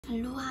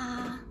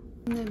일로와.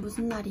 오늘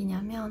무슨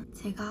날이냐면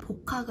제가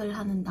복학을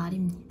하는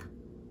날입니다.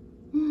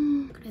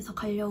 그래서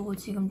가려고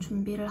지금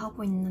준비를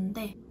하고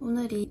있는데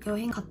오늘이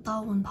여행 갔다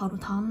온 바로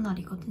다음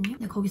날이거든요.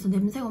 근데 거기서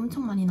냄새가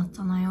엄청 많이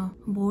났잖아요.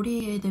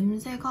 머리에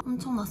냄새가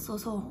엄청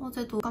났어서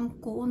어제도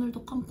감고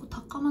오늘도 감고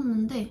다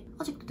감았는데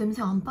아직도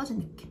냄새가 안 빠진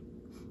느낌.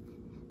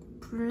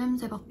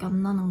 불냄새밖에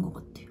안 나는 것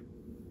같아요.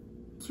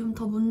 지금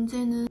더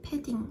문제는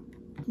패딩.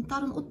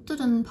 다른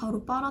옷들은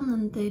바로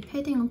빨았는데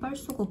패딩은 빨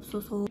수가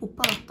없어서 못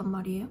빨았단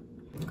말이에요.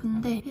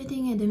 근데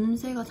패딩에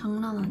냄새가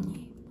장난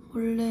아니에요.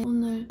 원래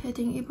오늘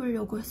패딩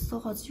입으려고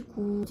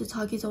했어가지고 어제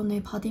자기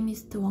전에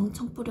바디미스트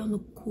왕창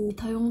뿌려놓고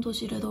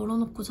다용도실에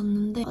널어놓고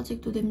잤는데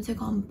아직도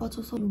냄새가 안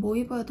빠져서 뭐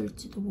입어야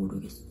될지도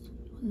모르겠어.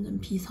 완전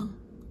비상.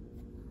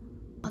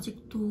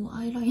 아직도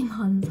아이라이너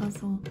안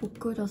사서 못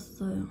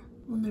그렸어요.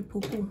 오늘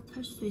보고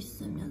살 수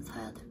있으면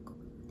사야 될 것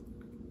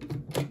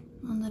같아.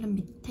 오늘은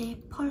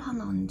밑에 펄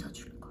하나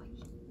얹어줄 거예요.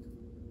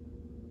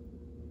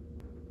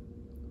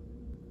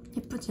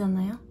 예쁘지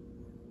않아요?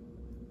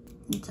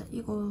 진짜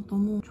이거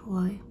너무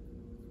좋아해요.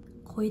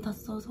 거의 다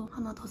써서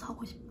하나 더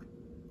사고 싶어요.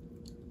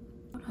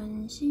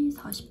 11시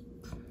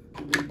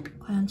 40분.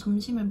 과연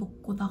점심을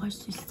먹고 나갈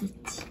수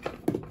있을지.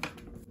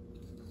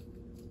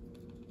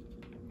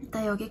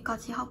 일단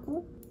여기까지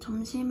하고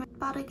점심을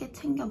빠르게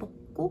챙겨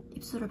먹고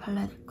입술을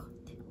발라야 될 것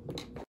같아요.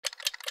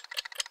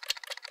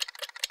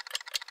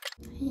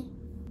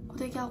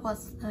 고데기 하고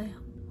왔어요.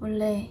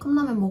 원래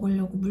컵라면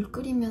먹으려고 물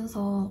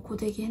끓이면서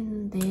고데기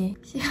했는데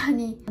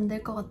시간이 안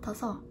될 것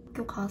같아서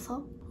학교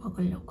가서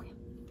먹으려고요.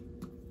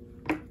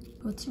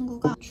 이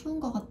친구가 추운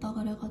것 같다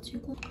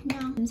그래가지고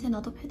그냥 냄새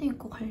나도 패딩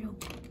입고 가려고.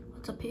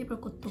 어차피 입을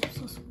것도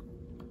없어서.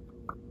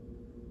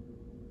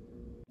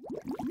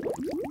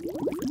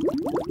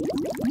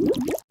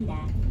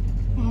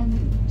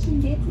 다음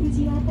신대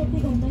부지와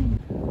아파트 건물.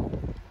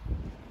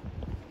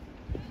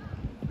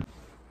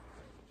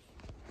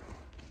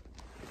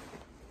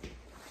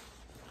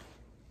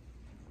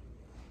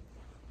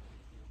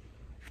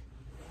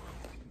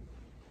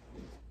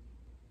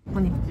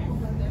 뭐니?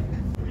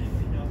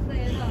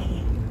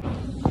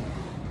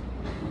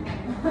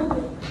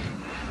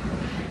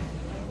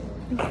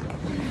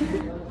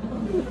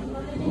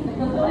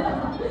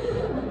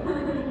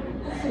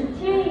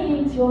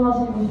 TA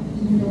지원하시고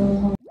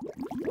싶으신데요.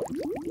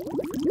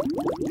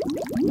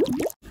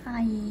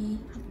 하이,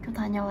 학교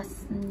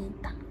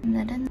다녀왔습니다.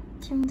 오늘은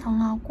팀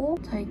정하고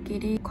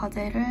저희끼리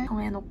과제를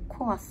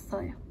정해놓고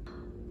왔어요.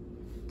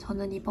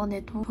 저는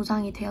이번에도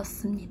조장이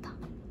되었습니다.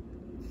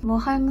 뭐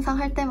항상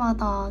할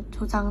때마다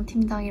조장,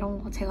 팀장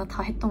이런 거 제가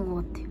다 했던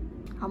것 같아요.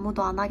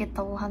 아무도 안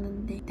하겠다고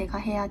하는데 내가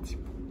해야지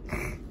뭐.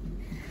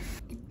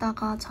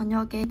 이따가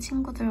저녁에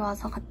친구들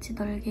와서 같이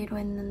놀기로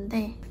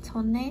했는데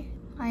전에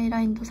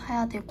아이라인도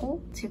사야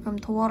되고 지금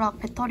도어락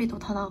배터리도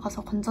다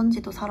나가서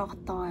건전지도 사러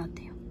갔다 와야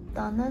돼요.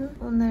 일단은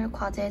오늘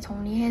과제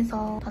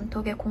정리해서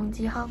단톡에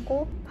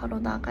공지하고 바로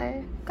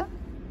나갈까?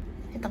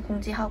 일단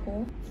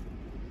공지하고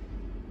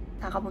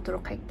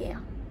나가보도록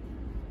할게요.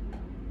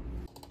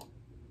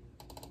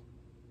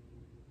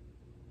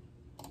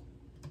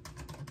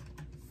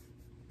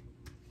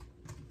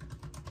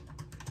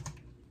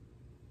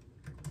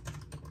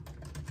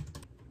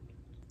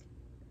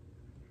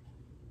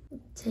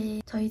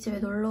 저희 집에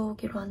놀러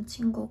오기로 한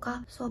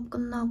친구가 수업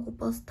끝나고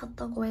버스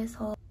탔다고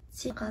해서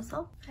집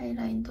가서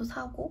아이라인도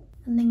사고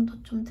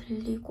은행도 좀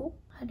들리고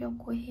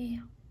하려고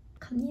해요.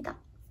 갑니다.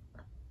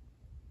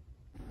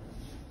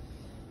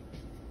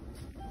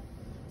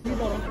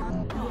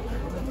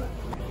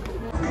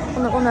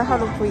 오늘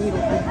하루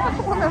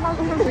브이로그. 오늘 하루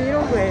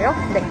브이로그예요?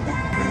 네.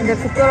 근데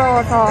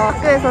부끄러워서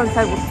학교에서는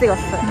잘 못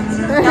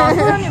찍었어요. 야,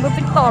 소연이도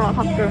찍더라,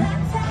 가끔.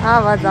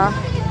 아, 맞아.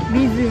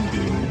 리즈.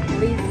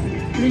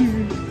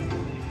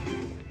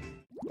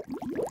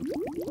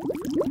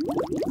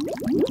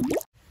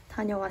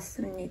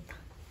 다녀왔습니다.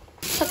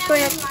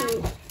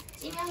 타코야키.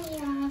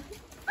 찌명이야.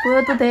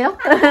 보여도 돼요?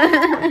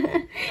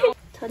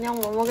 저녁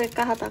뭐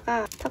먹을까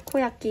하다가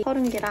타코야키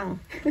 30개랑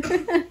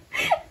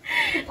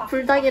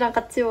불닭이랑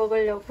같이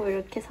먹으려고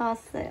이렇게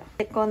사왔어요.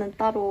 제 거는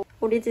따로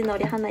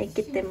오리지널이 하나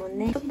있기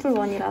때문에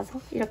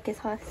투풀원이라서 이렇게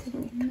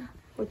사왔습니다.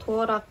 우리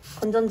도어락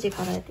건전지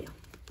갈아야 돼요.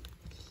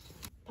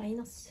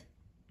 마이너스.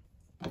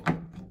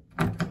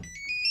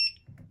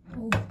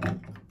 오.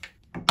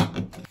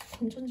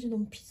 건전지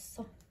너무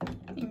비싸.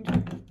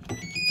 인정.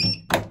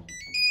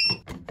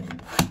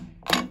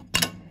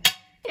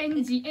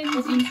 NG.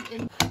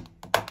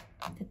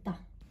 됐다.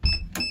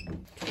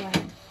 좋아요.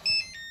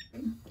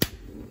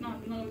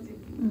 안 나오지?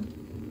 응.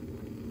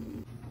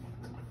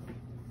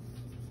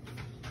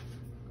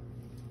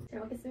 잘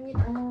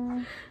먹겠습니다.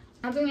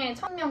 나중에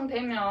 1000명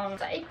되면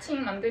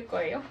짜이칭 만들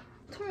거예요?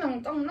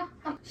 1000명 적나?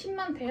 한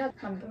 10만 돼야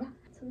만드나?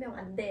 1000명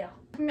안 돼요.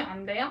 1000명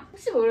안 돼요?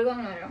 혹시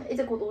모르잖아요.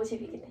 이제 곧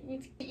 50이긴 해.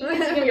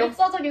 이게 지금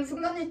역사적인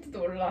순간일지도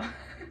몰라.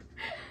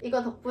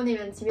 이거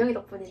덕분이면 지명이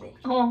덕분이네.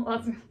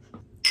 맞아.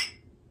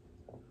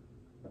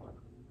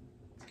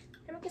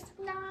 잘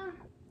먹겠습니다.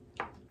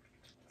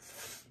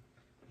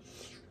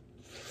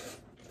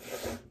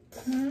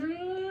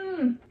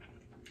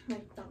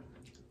 맛있다.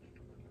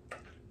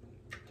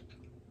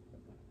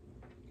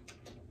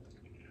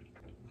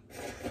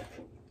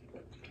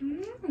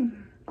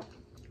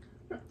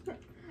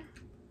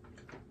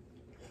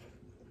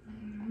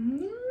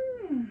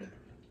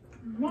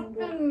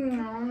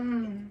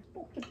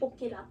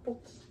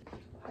 뽀끼뽀끼라뽀끼.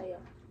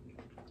 과연.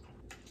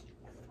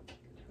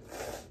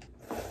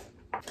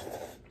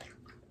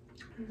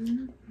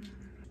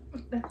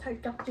 어때?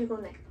 살짝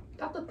지근해.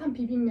 따뜻한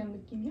비빔면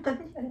느낌이야?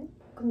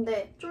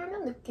 근데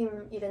쫄면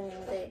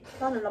느낌이랬는데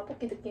나는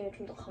라볶이 느낌이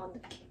좀 더 강한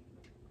느낌.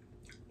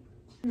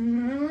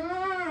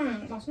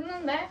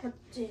 맛있는데?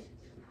 맞지?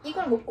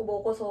 이걸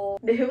먹어서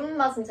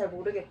매운맛은 잘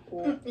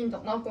모르겠고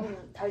인정, 나도.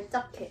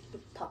 달짝해.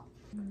 좋다.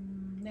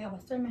 내가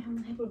맛설명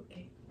한번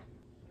해볼게.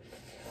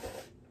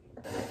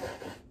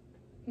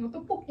 이거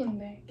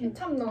떡볶이인데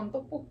케찹 넣은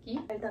떡볶이.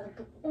 달달한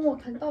떡.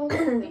 달달한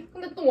떡볶이?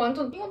 근데 또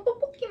완전 이건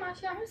떡볶이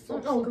맛이야 할 수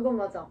없어. 그건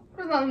맞아.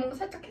 그래서 나는 뭔가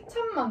살짝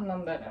케찹 맛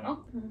난다 해야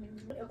되나?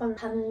 약간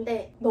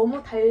단데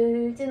너무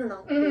달지는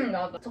않고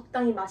맞아.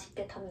 적당히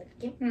맛있게 단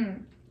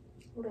느낌?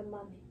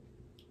 오랜만에.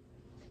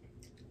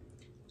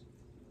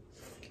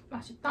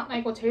 맛있다? 나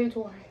이거 제일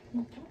좋아해.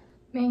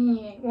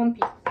 매니의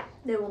원피스.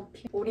 내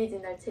원피.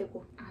 오리지널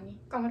최고. 아니,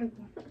 까르보.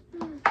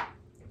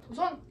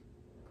 도전!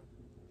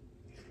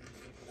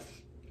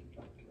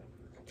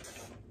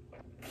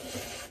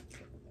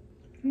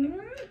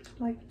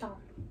 맛있다.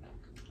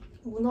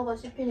 문어가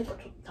씹히니까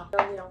좋다.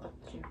 면이랑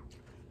같이.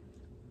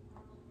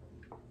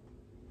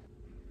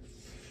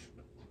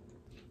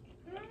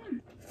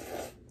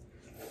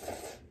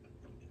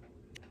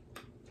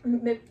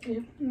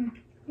 맵지?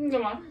 근데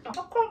맛있다.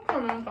 타코야키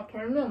먹으니까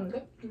덜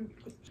매운데?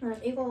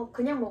 이거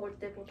그냥 먹을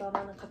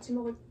때보다는 같이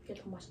먹을 게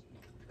더 맛있다.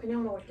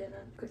 그냥 먹을 때는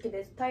그렇게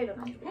내 스타일은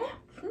아니고.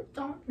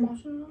 진짜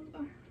맛있는데.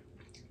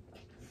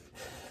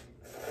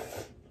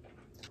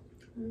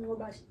 이거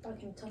맛있다.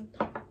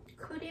 괜찮다.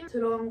 크림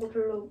들어간 거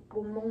별로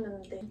못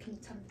먹는데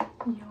괜찮네.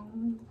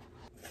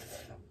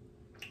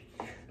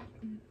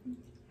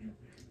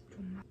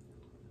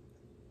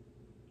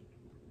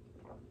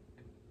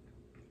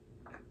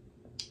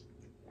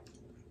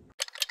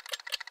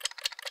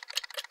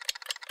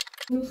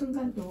 어느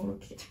순간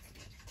이렇게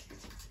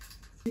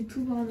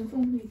유튜브 하는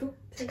송미도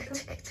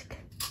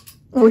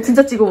오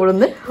진짜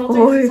찍어버렸네?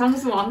 갑자기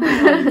장수 안 해.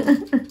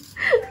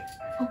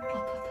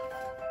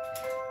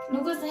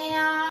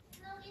 누구세요?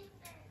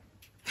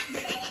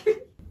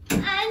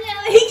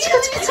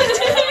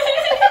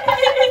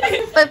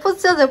 빨리 포즈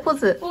취하자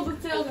포즈. 포즈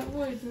채워줘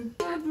보여줘.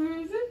 하나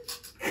둘 셋.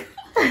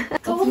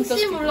 저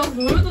혹시 몰라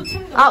노래도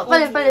챙겨. 아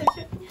빨리.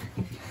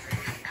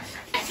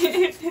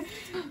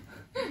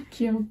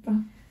 귀엽다.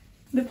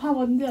 근데 밥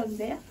언제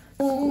온대요?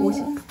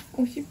 50분.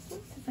 50분?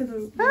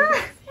 그래도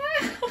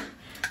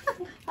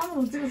하나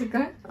더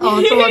찍어줄까요? 좋아.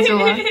 하나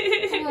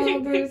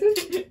둘 셋.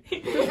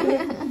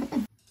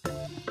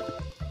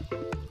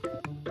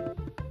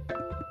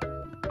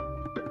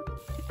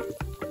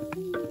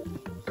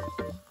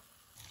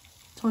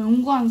 저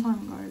연구한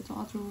사람인 거 알죠?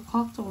 아주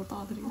과학적으로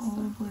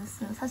따라드리겠어요.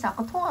 보였어요. 사실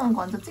아까 통화하는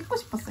거 완전 찍고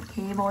싶었어요.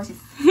 개 멋있어.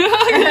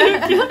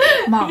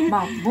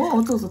 뭐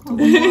어쩌고저쩌고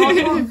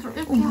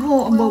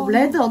뭐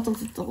레드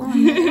어쩌고저쩌고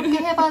이렇게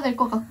해봐야 될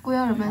것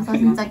같고요. 이러면서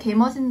진짜 개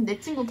멋있는 내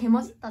친구 개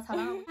멋있다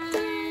자랑.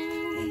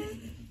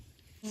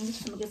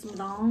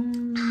 먹겠습니다.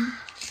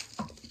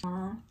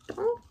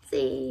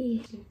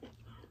 똥지.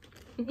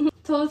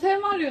 저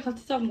 3마리를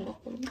같이 잡은 것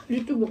같거든요.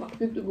 유튜브가.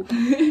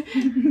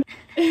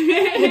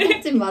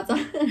 똥집 맞아.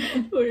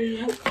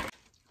 몰라.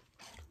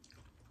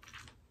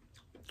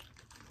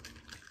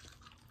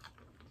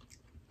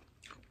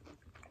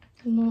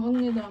 오늘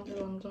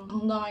언니들한테 완전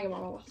당당하게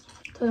말아봤어.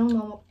 저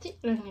정도 먹지?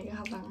 이런 얘기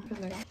하다가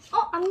그래서 내가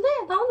안 돼!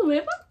 나는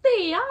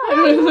외박데이야!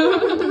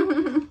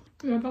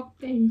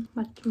 외박데이.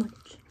 맞지.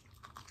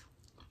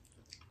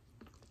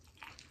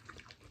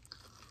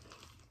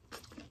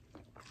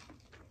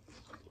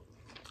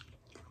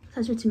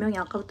 사실 지명이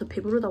아까부터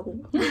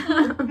배부르다고.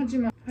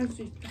 하지만 할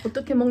수 있다.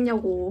 어떻게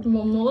먹냐고.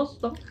 뭐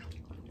먹었어?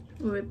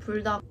 우리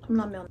불닭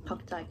컵라면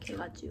각자 이렇게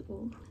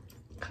해가지고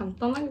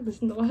간단하게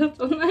드신다고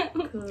하셨잖아요.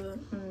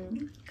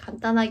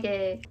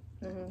 간단하게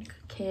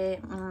그렇게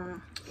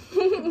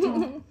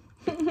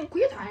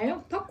그게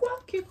다예요.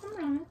 타코야키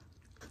컵라면.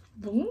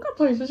 뭔가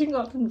더 있으신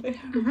것 같은데.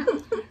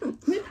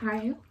 그게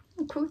다예요?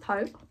 그게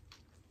다예요?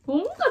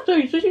 뭔가 더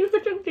있으신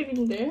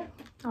표정들인데.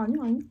 아니.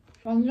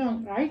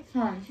 완전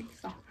라이트한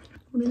식사.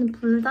 우리는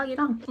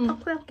불닭이랑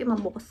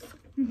타코야끼만 먹었어.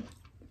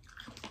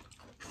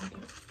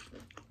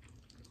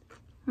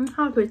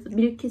 하나 더 있어.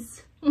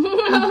 밀키스.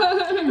 맞아.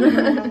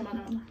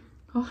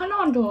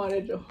 하나만 더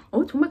말해줘.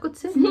 정말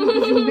끝이?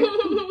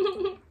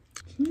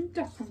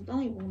 진짜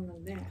간단하게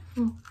먹었는데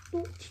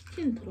또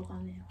치킨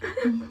들어가네요.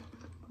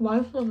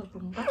 맛있어서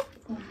그런가?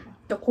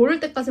 진짜 고를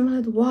때까지만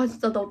해도 와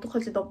진짜 나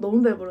어떡하지? 나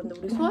너무 배부른데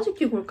우리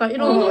소화시키고 올까?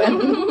 이러는 거야.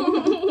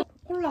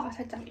 콜라가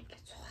살짝 이렇게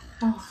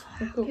쫙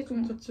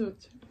해주면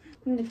좋지.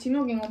 근데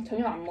진혁이는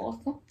전혀 안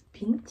먹었어?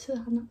 빈츠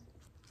하나?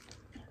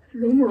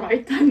 너무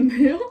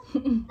라이트한데요?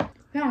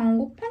 그냥 안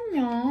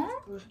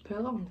고팠냐? 요새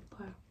배가 안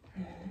고파요.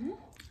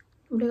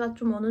 우리가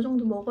좀 어느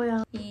정도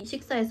먹어야 이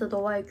식사에서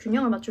너와의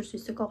균형을 맞출 수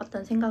있을 것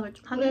같다는 생각을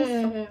좀 하긴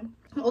했어. 네.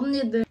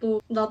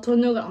 언니들도 나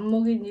저녁을 안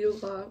먹인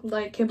이유가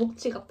나의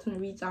개복치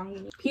같은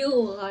위장이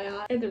비우고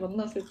가야 애들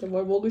만났을 때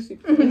뭘 먹을 수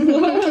있고 그래서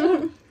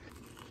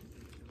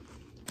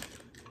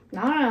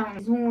나랑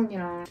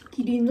이성훈이랑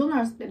길이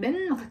운전했을 때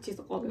맨날 같이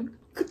있었거든.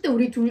 그때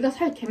우리 둘 다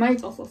살 개 많이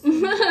쪘었어.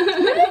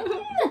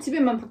 맨날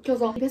집에만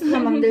박혀서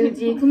뱃살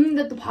만들지.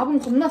 근데 또 밥은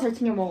겁나 잘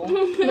챙겨 먹어.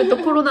 근데 또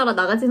코로나라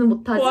나가지는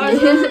못하지.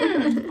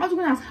 아주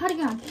그냥 살이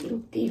그냥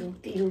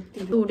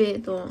띠룩띠룩.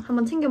 우리 또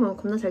한번 챙겨 먹으면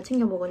겁나 잘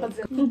챙겨 먹으니까.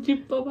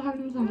 집밥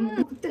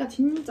항상. 그때가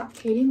진짜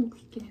제일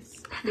행복했긴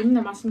했어.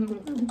 맨날 맛있는 거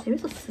먹고.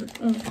 재밌었어.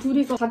 응,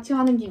 둘이서 같이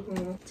하는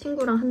기분으로.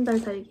 친구랑 한 달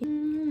살기.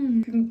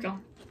 진짜.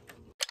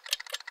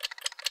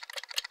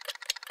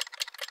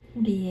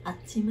 우리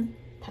아침은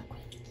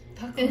타코야키.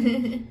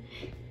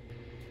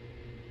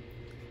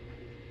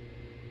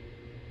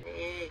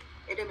 네,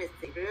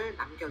 LMS를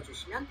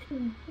남겨주시면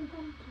됩니다.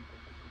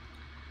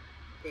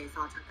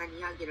 그래서 잠깐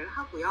이야기를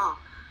하고요.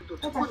 또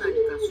두고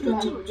나니까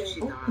수료증을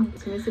주시더라고요.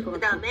 재밌을 것 그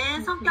같아. 다음에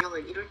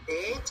성격을 이룰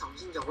때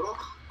정신적으로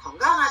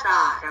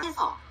건강하다라고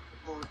해서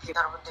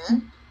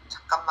여러분들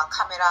잠깐만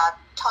카메라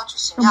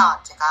켜주시면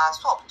제가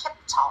수업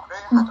캡처를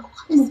하도록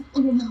하겠습니다.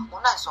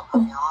 온라인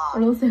수업하면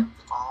올라오세요.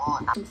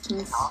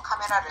 그래서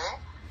카메라를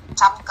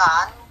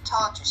잠깐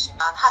켜주시면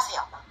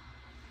하세요.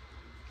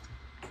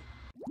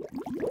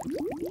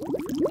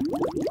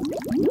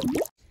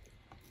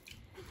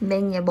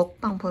 맹이의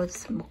먹방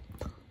보여주세요.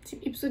 먹방.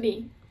 지금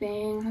입술이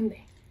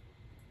땡한데.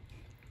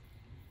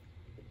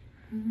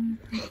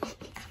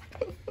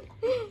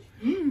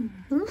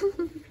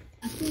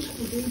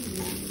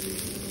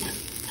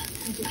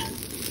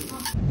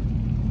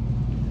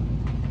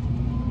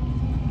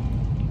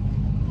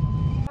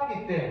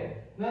 학기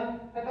때는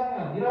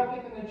해당하는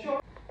 1학기 때는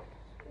취업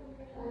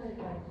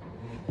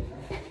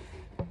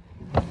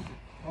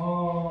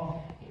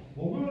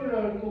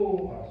목요일날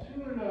또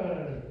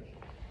수요일날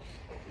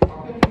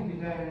박현준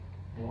기자의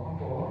한번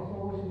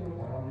써보시길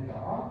바랍니다.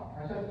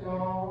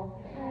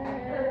 아셨죠?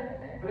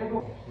 네. 그리고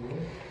없이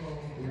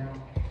그냥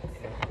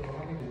약속을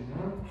하게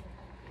되면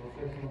그렇게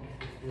했으면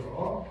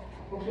좋겠고요.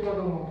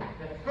 혹시라도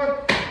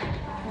끝!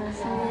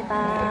 고맙습니다.